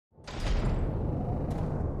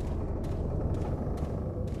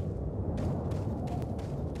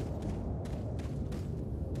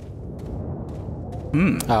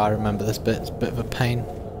Hmm. Oh, I remember this bit. It's a bit of a pain.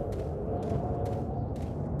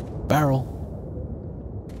 Barrel.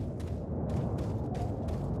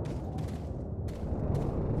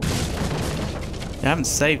 I haven't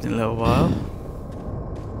saved in a little while.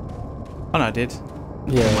 Oh no, I did.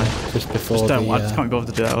 Yeah, just before Just don't. the, I just can't be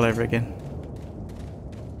bothered to do that all over again.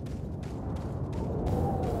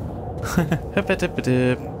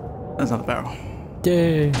 That's not a barrel.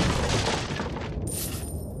 Yeah.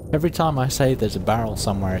 Every time I say there's a barrel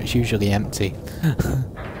somewhere, it's usually empty.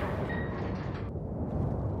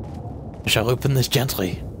 I shall open this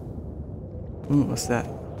gently. Ooh, what's that?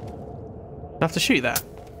 Do I have to shoot that?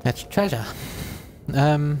 It's treasure.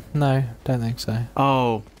 No, don't think so.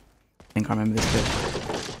 Oh, I think I remember this bit.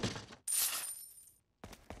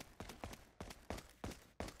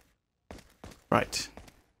 Right.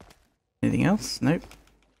 Anything else? Nope.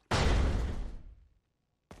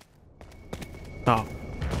 Oh.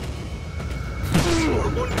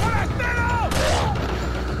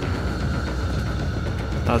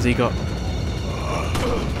 How's he got?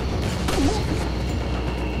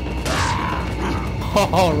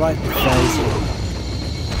 Oh, right in the face.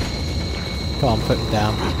 Go on, put him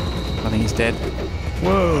down. I think he's dead.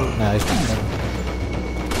 Whoa! No, he's not dead.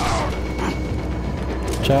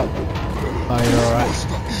 Chop. Oh, you're alright.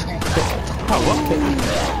 Oh, what?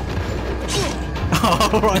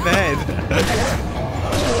 Oh, right there.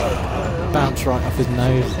 Bounce right off his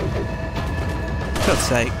nose. For God's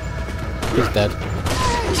sake. He's dead.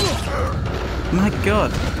 My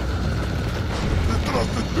God.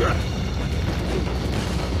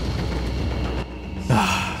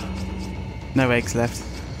 No eggs left.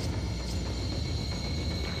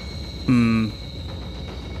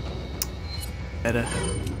 Better.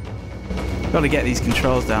 Gotta get these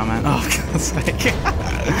controls down, man. Oh, for God's sake.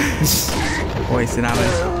 Wasting ammo.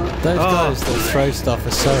 Those guys that throw stuff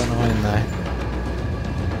are so annoying though.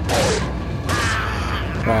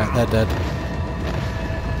 Right, they're dead.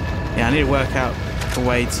 Yeah, I need to work out a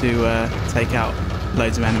way to take out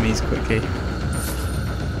loads of enemies quickly.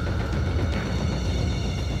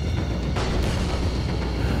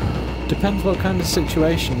 Depends what kind of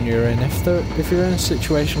situation you're in. If you're in a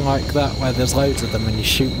situation like that where there's loads of them and you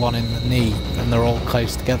shoot one in the knee and they're all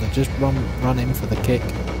close together, just run in for the kick.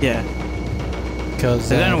 Yeah. Because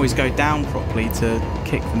they don't always go down properly to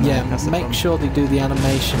kick them. Yeah, make sure they do the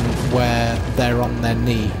animation where they're on their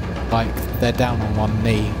knee, like they're down on one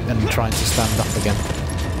knee and trying to stand up again.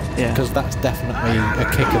 Yeah. Because that's definitely a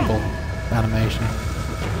kickable animation.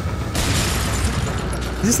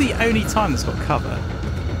 Is this the only time it's got cover?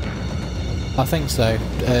 I think so.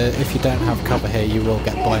 If you don't have cover here, you will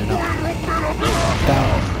get blown up.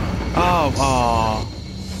 Down. Oh, oh.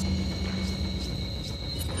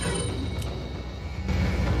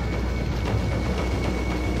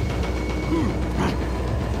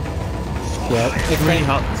 Yeah, it's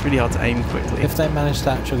really hard to aim quickly. If they manage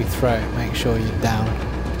to actually throw it, make sure you're down.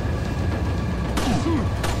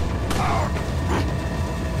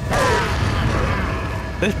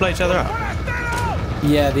 They just blow each other up.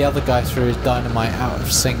 Yeah, the other guy threw his dynamite out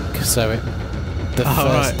of sync, so the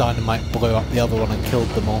first dynamite blew up the other one and killed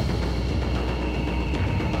them all.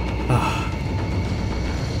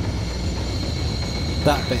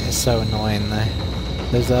 That bit is so annoying though.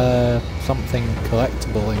 There's something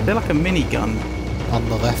collectible in. They're like a minigun on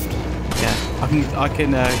the left. Yeah, I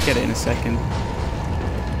can get it in a second.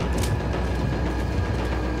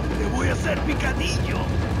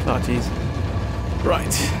 Oh jeez.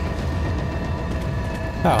 Right.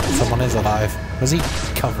 Oh, someone is alive. Was he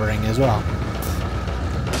covering as well?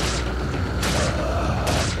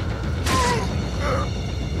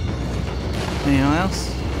 Anyone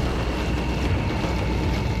else?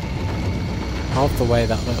 I love the way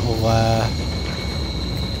that little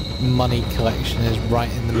money collection is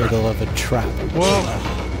right in the middle of a trap. Whoa!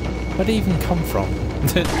 Where'd he even come from?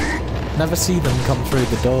 Never see them come through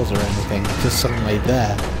the doors or anything, just suddenly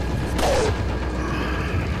there.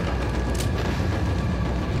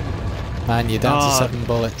 Man, you're down to 7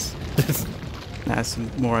 bullets. There's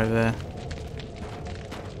some more over there.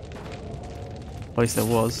 At least there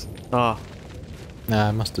was. Ah. Nah,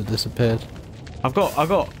 it must have disappeared. I've got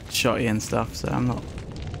shotty and stuff, so I'm not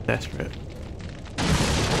desperate.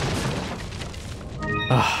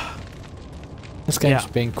 This game's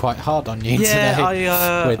been quite hard on you today.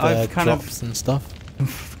 With I've kind drops and stuff.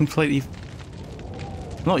 Completely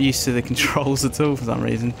not used to the controls at all for some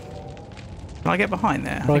reason. Can I get behind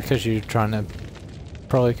there? Probably because you played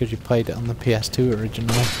it on the PS2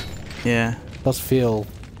 originally. Yeah. It does feel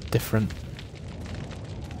different.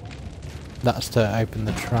 That's to open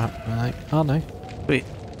the trap, right? Oh no. Wait.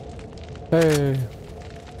 Oh.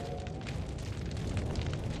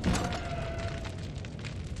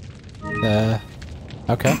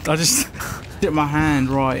 Okay. I just dip my hand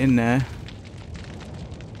right in there.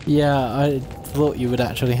 Yeah, I thought you would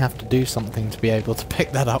actually have to do something to be able to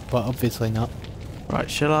pick that up, but obviously not. Right,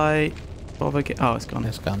 shall I bother get... Oh, it's gone.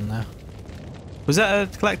 It's gone now. Was that a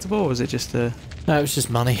collectible or was it just a... No, it was just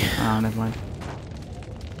money. Oh, never mind.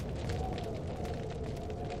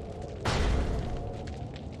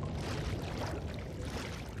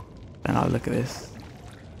 And I'll look at this.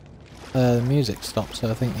 The music stopped, so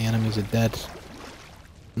I think the enemies are dead.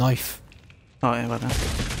 Knife. Oh, yeah, well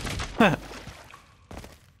done.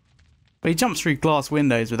 But he jumps through glass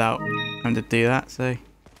windows without having to do that, so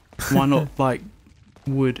why not, like,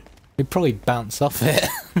 wood? He'd probably bounce off it.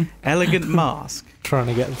 Elegant mask. Trying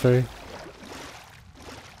to get through.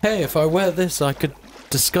 Hey, if I wear this, I could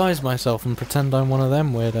disguise myself and pretend I'm one of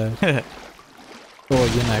them weirdos. Or,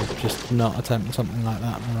 you know, just not attempt something like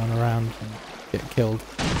that and run around and get killed.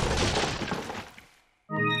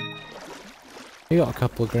 You got a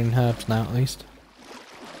couple of green herbs now, at least.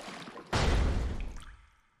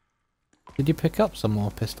 Did you pick up some more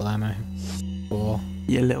pistol ammo? Or...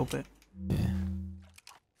 Yeah, a little bit. Yeah.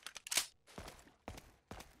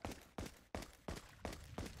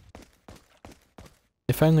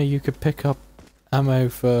 If only you could pick up ammo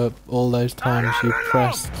for all those times you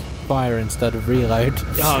pressed fire instead of reload.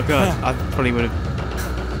 Oh god, I probably would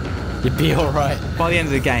have... You'd be alright. By the end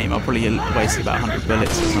of the game, I'll probably wasted about 100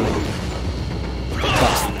 bullets or something.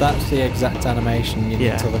 That's the exact animation you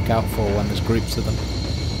need to look out for when there's groups of them.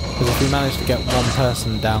 Because if you manage to get one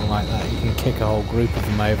person down like that, you can kick a whole group of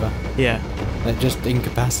them over. Yeah. And it just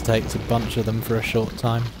incapacitates a bunch of them for a short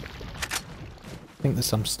time. I think there's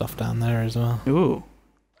some stuff down there as well. Ooh.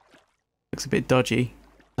 Looks a bit dodgy.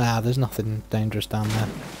 Ah, there's nothing dangerous down there.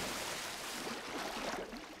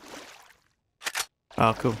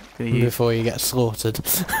 Oh, cool. Good use. Before you get slaughtered.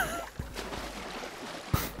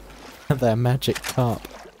 Their magic carp.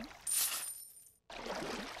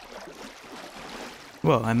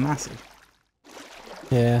 Well, they're massive.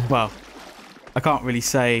 Yeah. Well, I can't really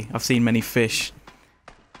say I've seen many fish.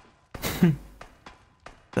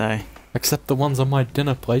 So. Except the ones on my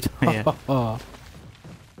dinner plate. Yeah. Oh.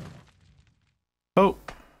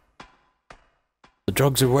 The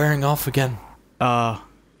drugs are wearing off again. Ah,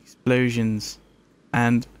 explosions.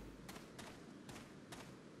 And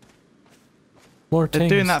more they're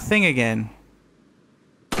doing that thing again.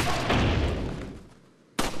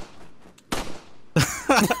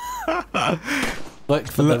 Look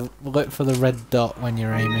for the red dot when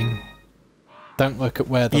you're aiming. Don't look at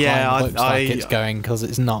where the line looks like it's going, because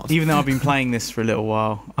it's not. Even though I've been playing this for a little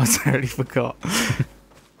while, I totally forgot.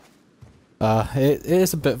 It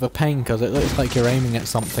is a bit of a pain because it looks like you're aiming at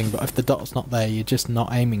something, but if the dot's not there, you're just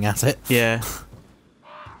not aiming at it. Yeah.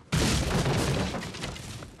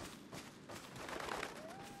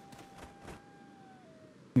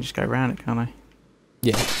 I can just go around it, can't I?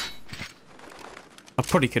 Yeah. I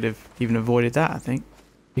probably could have even avoided that, I think.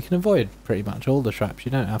 You can avoid pretty much all the traps,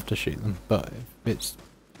 you don't have to shoot them, but it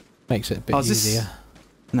makes it a bit easier.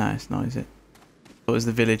 No, it's not, is it? What was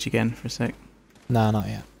the village again for a sec? No, not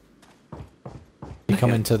yet. You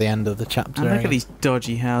come into the end of the chapter. Look at these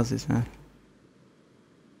dodgy houses, man.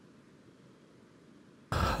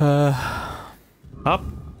 Up.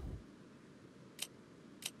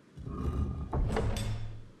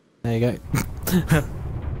 There you go.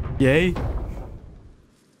 Yay.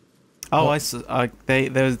 Oh,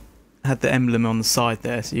 they had the emblem on the side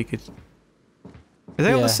there, so you could. Have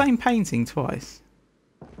they got the same painting twice?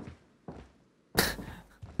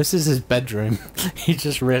 This is his bedroom. He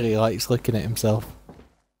just really likes looking at himself.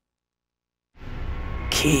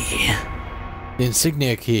 Key. The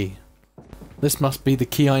insignia key. This must be the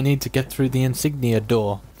key I need to get through the insignia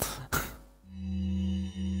door.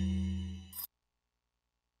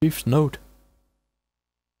 Chief's note.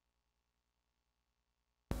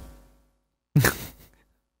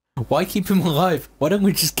 Why keep him alive? Why don't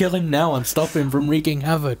we just kill him now and stop him from wreaking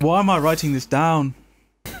havoc? Why am I writing this down?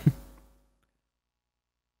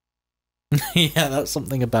 Yeah, that's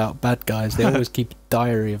something about bad guys. They always keep a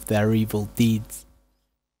diary of their evil deeds.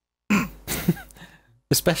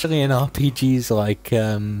 Especially in RPGs like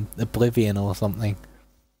Oblivion or something.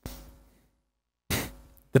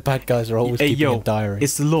 The bad guys are always keeping a diary.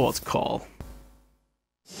 It's the Lord's call.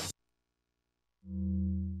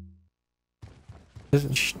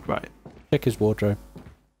 Right. Check his wardrobe.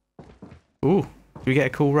 Ooh, do we get a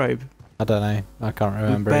cool robe? I don't know. I can't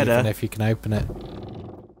remember even if you can open it.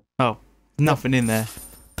 Oh, nothing in there.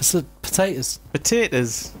 Potatoes.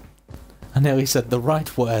 Potatoes. I nearly said the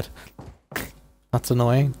right word. That's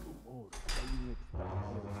annoying.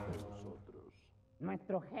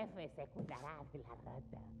 Nuestro jefe se cuidará de la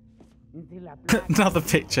rata. Another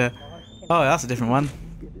picture. Oh, that's a different one.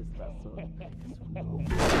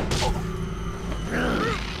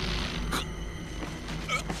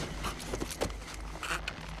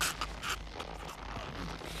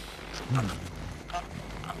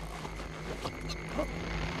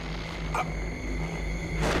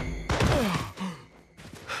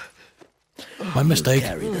 My mistake. You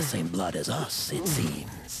carry the same blood as us, it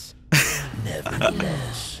seems.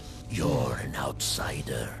 Nevertheless, you're an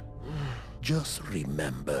outsider. Just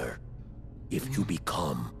remember, if you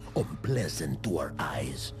become unpleasant to our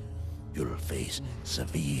eyes, you'll face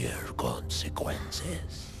severe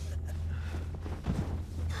consequences.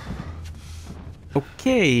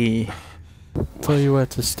 Okay. Tell you where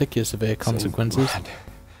to stick your severe consequences.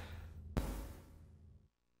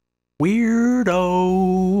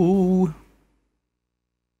 Weirdo.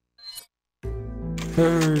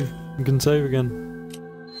 Hey, you can save again.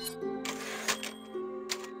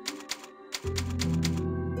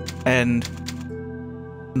 And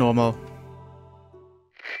normal.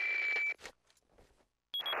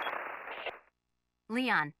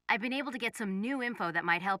 Leon, I've been able to get some new info that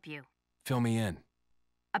might help you. Fill me in.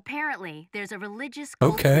 Apparently, there's a religious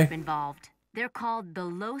cult group involved. They're called the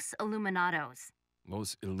Los Illuminados.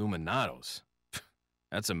 Los Illuminados.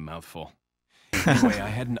 That's a mouthful. Anyway, I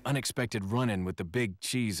had an unexpected run-in with the big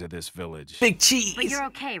cheese of this village. Big cheese. But you're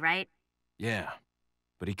okay, right? Yeah.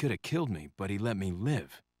 But he could have killed me, but he let me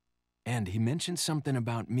live. And he mentioned something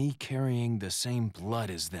about me carrying the same blood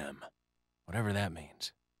as them. Whatever that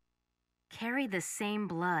means. Carry the same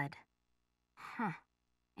blood. Huh.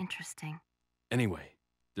 Interesting. Anyway,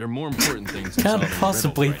 there are more important things than Can't solving a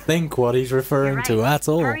possibly riddle, right? think what he's referring You're to right. at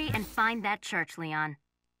all. Hurry and find that church, Leon.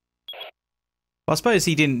 Well, I suppose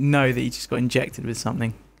he didn't know that he just got injected with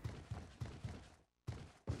something.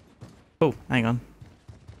 Oh, hang on.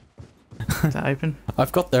 Is that open?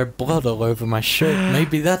 I've got their blood all over my shirt.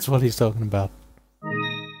 Maybe that's what he's talking about.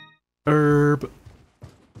 Herb.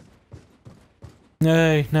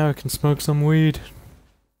 Hey, now I can smoke some weed.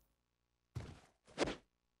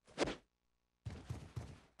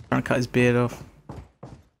 Trying to cut his beard off.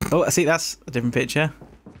 Oh, I see, that's a different picture.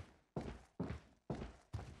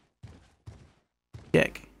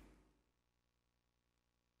 Check.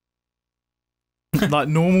 Like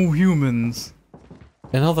normal humans.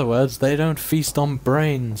 In other words, they don't feast on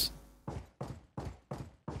brains.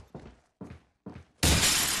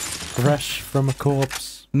 Fresh from a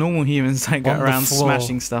corpse. Normal humans don't go On the around floor.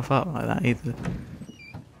 smashing stuff up like that either.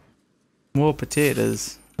 More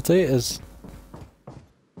potatoes. Potatoes.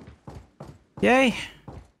 Yay!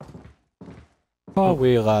 Oh,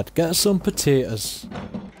 we lad, get some potatoes.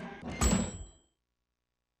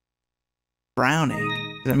 Brown egg.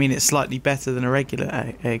 Does that mean it's slightly better than a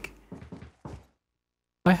regular egg?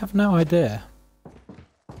 I have no idea.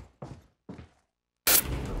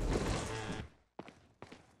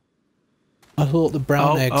 I thought the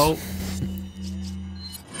brown eggs. Oh,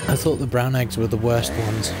 I thought the brown eggs were the worst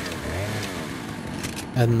ones,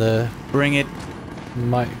 and the bring it.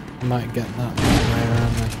 might get that way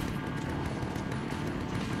around there.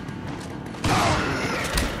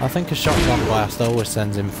 I think a shotgun blast always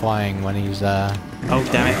sends him flying when he's Oh,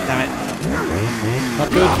 damn it, damn it. not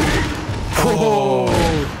good. Oh.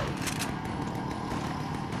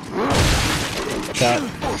 That.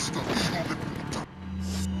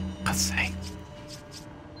 God's sake.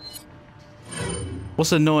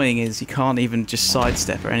 What's annoying is you can't even just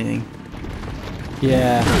sidestep or anything.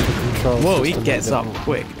 Yeah, the controls. Whoa, just he a little gets bit up more-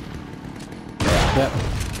 quick. Yep.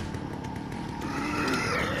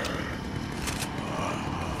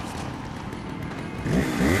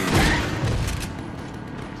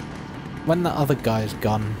 When that other guy's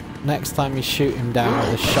gone, next time you shoot him down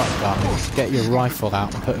with a shotgun, get your rifle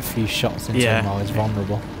out and put a few shots into him while he's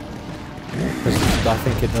vulnerable. Because I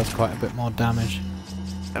think it does quite a bit more damage.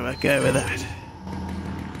 Have a go with that.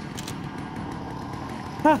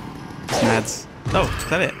 Ah, snads. Oh, is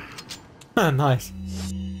that it? Nice.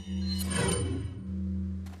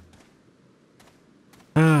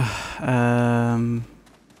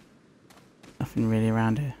 Nothing really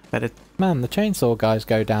around here. Better. Man, the chainsaw guys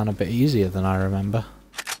go down a bit easier than I remember.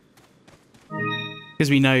 Because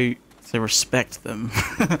we know to respect them.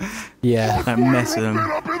 Yeah. Don't mess with them.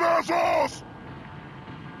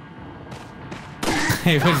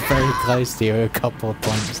 He was very close to you a couple of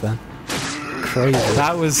points then. Crazy.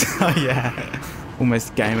 That was, oh yeah,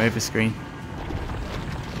 almost game over screen.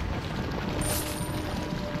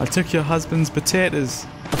 I took your husband's potatoes.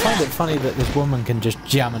 I find it funny that this woman can just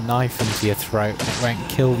jam a knife into your throat and it won't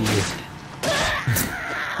kill you.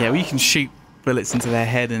 Yeah, well you can shoot bullets into their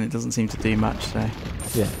head and it doesn't seem to do much, so.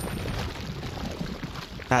 Yeah.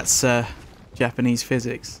 That's Japanese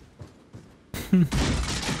physics.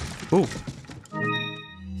 Ooh.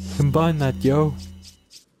 Combine that, yo.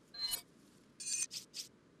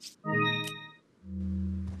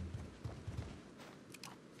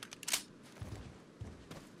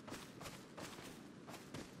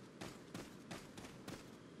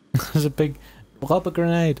 There's a big rubber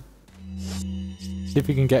grenade. See if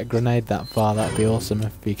you can get a grenade that far, that'd be awesome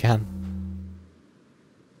if you can.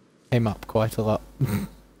 Came up quite a lot.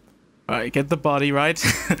 Alright, get the body right.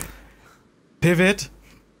 Pivot.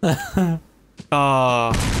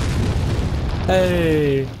 Ah.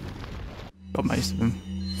 Hey! Got most of them.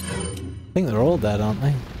 I think they're all dead, aren't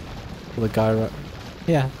they? Well, the guy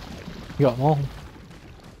yeah. You got them all.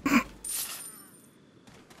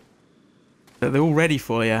 They're all ready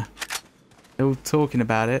for you. They're all talking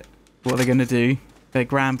about it. What they're going to do. Their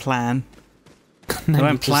grand plan. They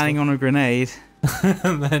weren't planning on a grenade.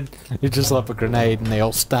 And then you just lob a grenade and they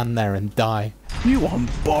all stand there and die. You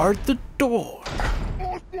unbarred the door.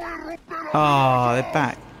 Ah, they're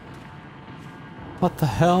back. What the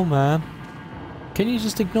hell, man? Can you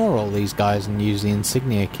just ignore all these guys and use the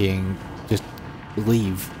insignia key and just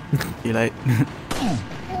leave? You late.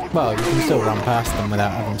 Well, you can still run past them without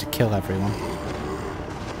having to kill everyone.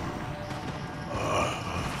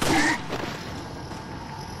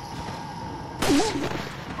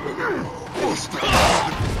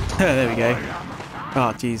 There we go.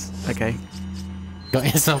 Oh, jeez. Okay. Got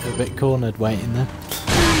yourself a bit cornered waiting there.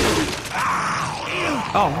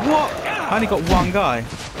 Oh, what? I only got one guy.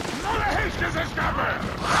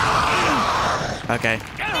 Okay.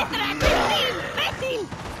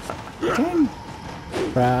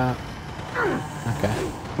 Right. Okay.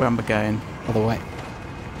 Where am I going? Other way.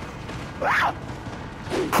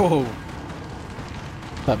 Whoa.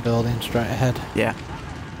 That building straight ahead. Yeah.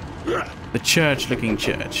 The church-looking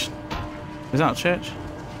church. Is that a church?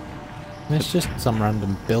 It's just some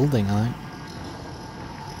random building, I think.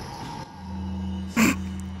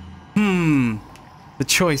 The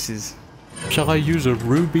choices. Shall I use a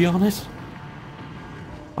ruby on it?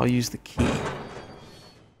 I'll use the key.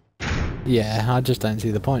 Yeah, I just don't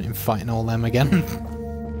see the point in fighting all them again.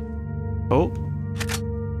 Oh.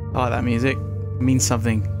 I like that music. It means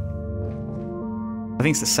something. I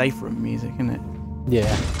think it's the safe room music, isn't it?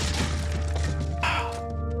 Yeah.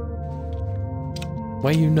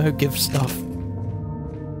 Where you know give stuff.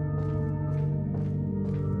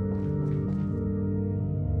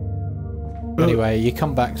 Anyway, you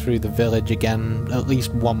come back through the village again at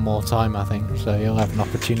least one more time, I think, so you'll have an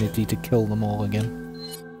opportunity to kill them all again.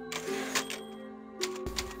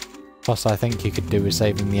 Plus, I think you could do with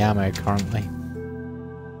saving the ammo currently.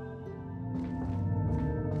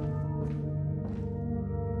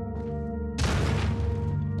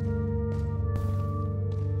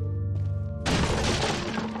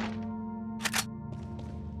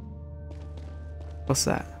 What's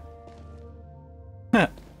that? Huh.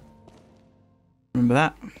 Remember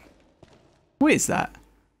that? What is that?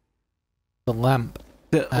 The lamp.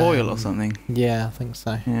 The oil or something? Yeah, I think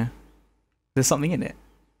so. Yeah. There's something in it?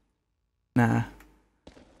 Nah.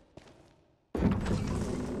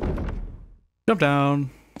 Jump down.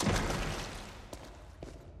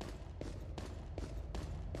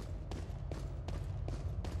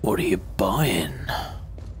 What are you buying?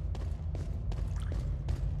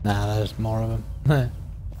 Nah, there's more of them.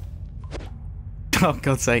 Oh,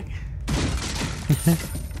 God's sake.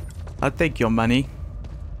 I'll take your money.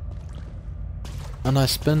 And I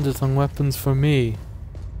spend it on weapons for me.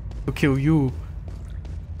 I'll kill you.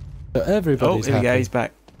 So everybody's here we go, happy. he's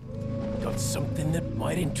back. Got something that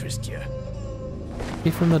might interest you.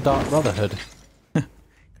 He's from the Dark Brotherhood.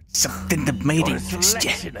 Something that made Got a interest you.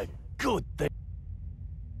 selection of good things.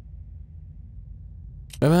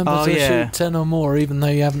 Remember to yeah. shoot 10 or more even though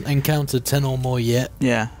you haven't encountered 10 or more yet.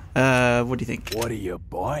 Yeah. What do you think? What are you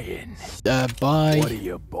buying? Bye. What are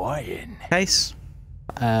you buying? Case?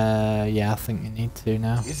 Yeah, I think you need to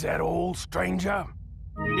now. Is that all, stranger?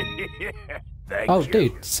 Thank Oh, you.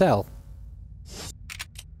 dude, sell.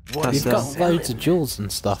 What You've You've are got you loads selling? of jewels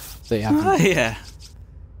and stuff that you Oh, haven't. yeah.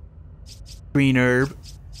 Green herb.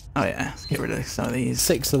 Oh, yeah. Let's get rid of some of these.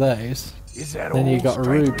 6 of those. Is that Then all, you got a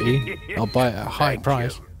stranger? ruby. I'll buy it at a high Thank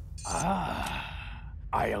price. you.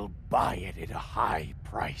 I'll buy it at a high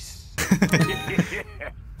price.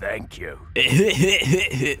 Thank you.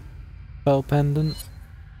 Pearl pendant.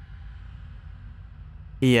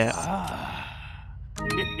 Yeah.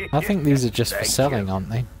 I think these are just for Thank selling, you. aren't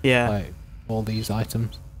they? Yeah. Like, all these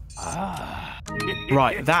items.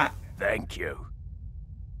 Right, that. Thank you.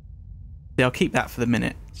 Yeah, I'll keep that for the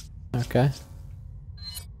minute. Okay.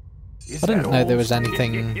 Is I didn't that know there all, was stranger?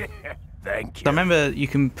 anything Thank you. I remember you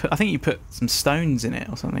can put, I think you put some stones in it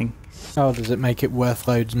or something. Oh, does it make it worth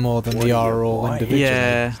loads more than What the are you are all buying? individually?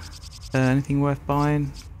 Yeah. Anything worth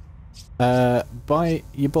buying?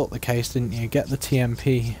 You bought the case, didn't you? Get the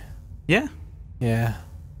TMP. Yeah. Yeah.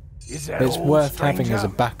 Is that It's all, worth stranger? having as a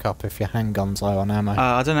backup if your handgun's low on ammo.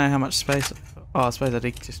 I don't know how much space. Oh, I suppose I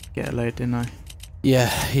did just get a load, didn't I?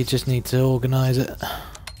 Yeah, you just need to organise it.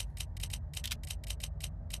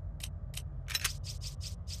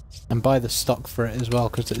 And buy the stock for it as well,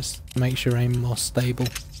 because it makes your aim more stable.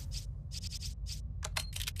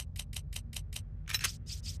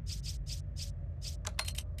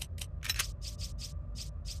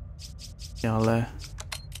 Yeah, I'll.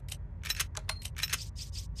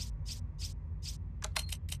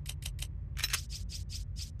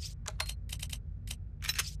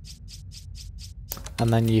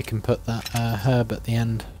 And then you can put that herb at the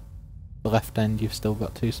end. The left end, you've still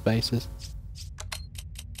got 2 spaces.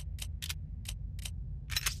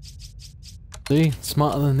 See?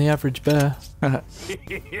 Smarter than the average bear.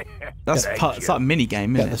 That's part. It's like a mini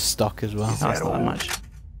game, Get isn't the it? stock as well. Oh, that's not that much.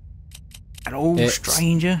 An old It's-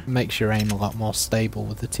 stranger. Makes your aim a lot more stable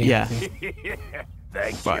with the TMP. Yeah.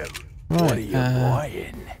 Thank Right. you. What are you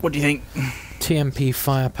buying? What do you think? TMP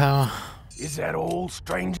firepower. Is that all,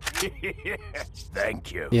 stranger?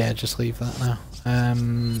 Thank you. Yeah, just leave that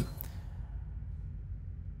now.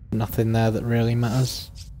 Nothing there that really matters.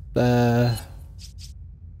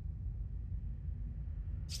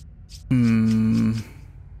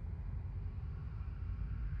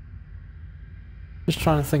 Just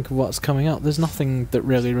trying to think of what's coming up. There's nothing that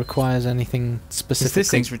really requires anything specific. This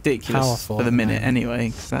thing's ridiculous powerful for the at the minute, moment. anyway.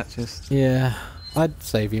 'Cause that just. Yeah, I'd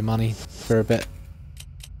save you money for a bit.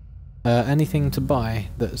 Anything to buy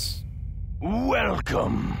that's...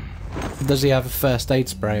 Welcome. Does he have a first aid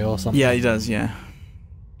spray or something? Yeah, he does. Yeah.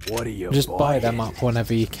 What are you Just buy buying? them up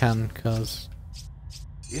whenever you can, because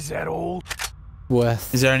Is that all?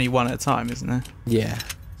 worth... Is there only one at a time? Isn't there? Yeah.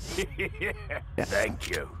 Thank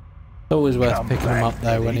you. Always worth Come picking them back up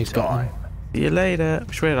though when he's got them. anytime. See you later.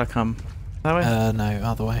 Which way did I come? That way? No,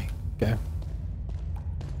 other way. Go.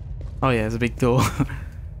 Oh yeah, there's a big door.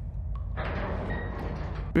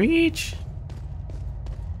 Reach.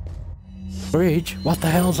 Screech? What the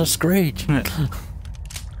hell's a screech?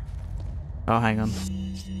 Oh, hang on.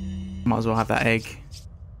 Might as well have that egg.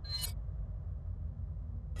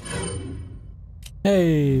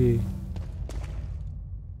 Hey!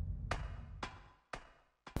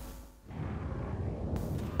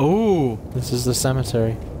 Oh. This is the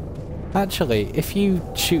cemetery. Actually, if you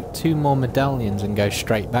shoot 2 more medallions and go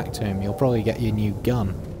straight back to him, you'll probably get your new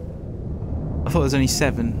gun. I thought there was only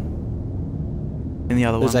 7 in the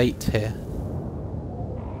other There's one. 8 here.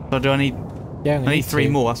 So do I need? Yeah, I need 3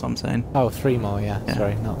 more. That's what I'm saying. Oh, 3 more, yeah. Yeah.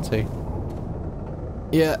 Sorry, not 2.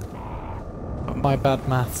 Yeah. My bad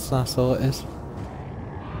maths, that's all it is. Is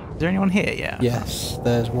there anyone here? Yeah. Yes,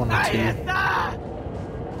 there's 1 or 2.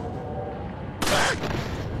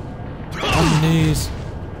 On the knees.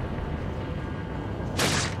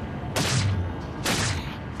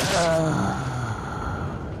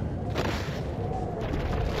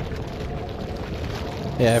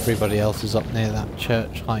 Yeah, everybody else is up near that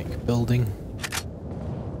church-like building.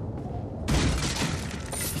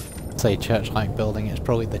 Say church-like building, it's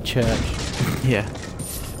probably the church. Yeah.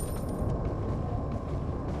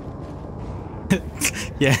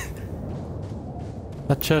 Yeah.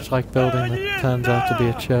 A church-like building that turns out to be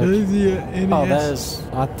a church. Oh, there's...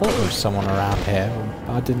 I thought there was someone around here.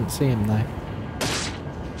 I didn't see him though.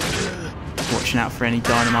 Watching out for any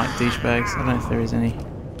dynamite douchebags. I don't know if there is any.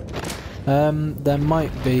 There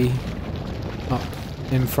might be up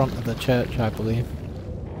in front of the church, I believe.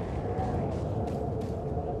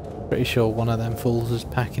 Pretty sure one of them fools is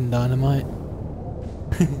packing dynamite.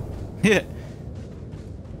 Yeah.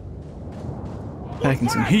 Taking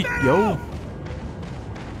some heat, yo.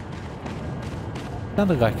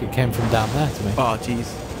 Sounded like it came from down there to me. Oh, jeez.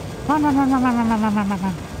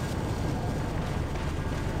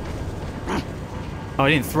 Oh, I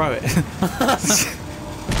didn't throw it.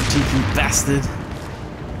 Cheeky bastard.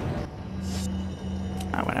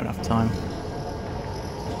 I won't have enough time.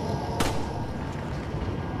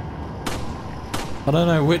 I don't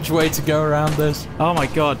know which way to go around this. Oh my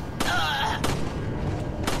god.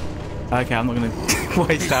 Okay, I'm not gonna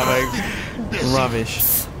waste ammo. Rubbish.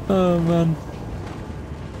 Oh man.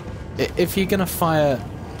 If you're gonna fire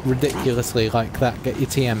ridiculously like that, get your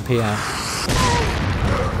TMP out.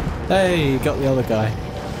 Hey, you got the other guy.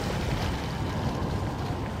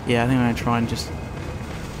 Yeah, I think I'm gonna try and just.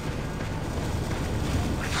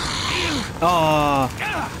 Oh,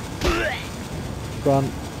 Run.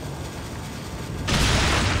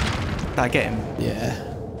 I get him. Yeah.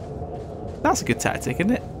 That's a good tactic,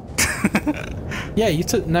 isn't it? Yeah, you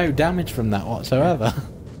took no damage from that whatsoever.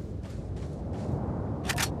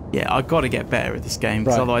 Yeah, I've got to get better at this game,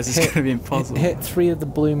 because otherwise it's going to be impossible. Hit 3 of the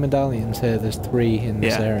blue medallions here. There's 3 in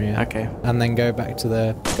this area. Okay. And then go back to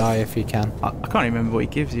the guy if you can. I can't remember what he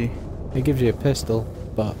gives you. He gives you a pistol,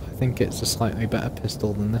 but I think it's a slightly better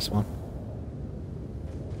pistol than this one.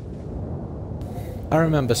 I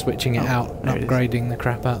remember switching it out and upgrading the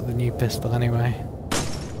crap out of the new pistol anyway.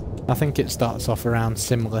 I think it starts off around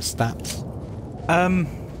similar stats.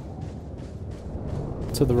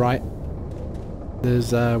 To the right.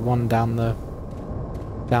 There's one down the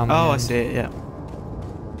Oh, end. I see it, yeah.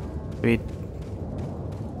 Sweet.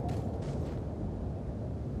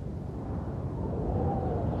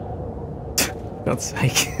 God's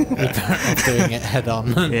sake. You're better off doing it head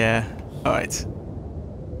on. Yeah. Alright.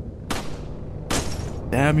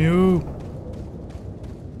 Damn you!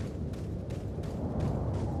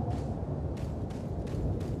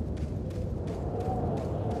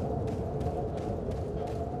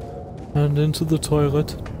 And into the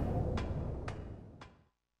toilet.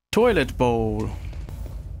 Toilet bowl.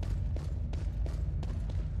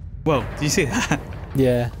 Whoa, did you see that?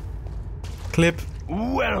 Yeah. Clip.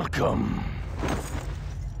 Welcome.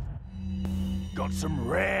 Got some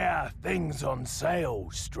rare things on sale,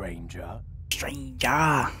 stranger.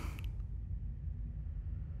 Stranger.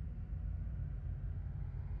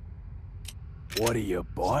 What are you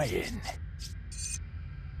buying?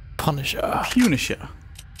 Punisher. Punisher.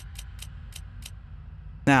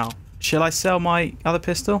 Now, shall I sell my other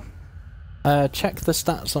pistol? Check the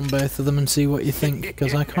stats on both of them and see what you think,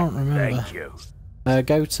 because I can't remember. Thank you.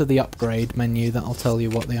 Go to the upgrade menu, that'll tell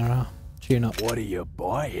you what they are. Tune up. What are you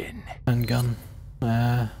buying? And gun.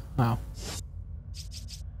 Oh.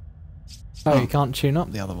 Oh, you can't tune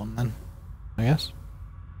up the other one then, I guess.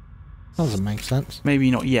 That doesn't make sense. Maybe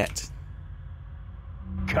not yet.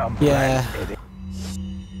 Come Yeah.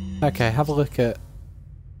 back. Okay, have a look at...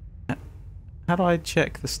 How do I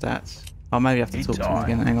check the stats? Oh, maybe I have to talk to him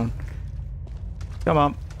again. Hang on. Come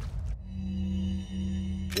on.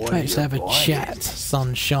 Let's have a chat,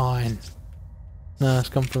 sunshine. No, it's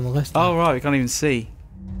come from the list. Oh, right, we can't even see.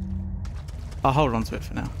 I'll hold on to it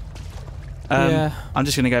for now. Yeah. I'm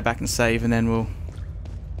just going to go back and save, and then we'll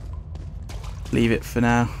leave it for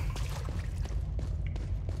now.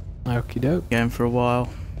 Okie doke. Going for a while.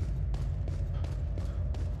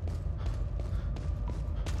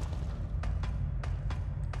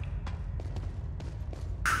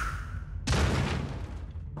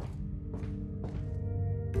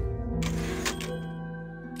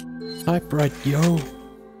 Type right, yo.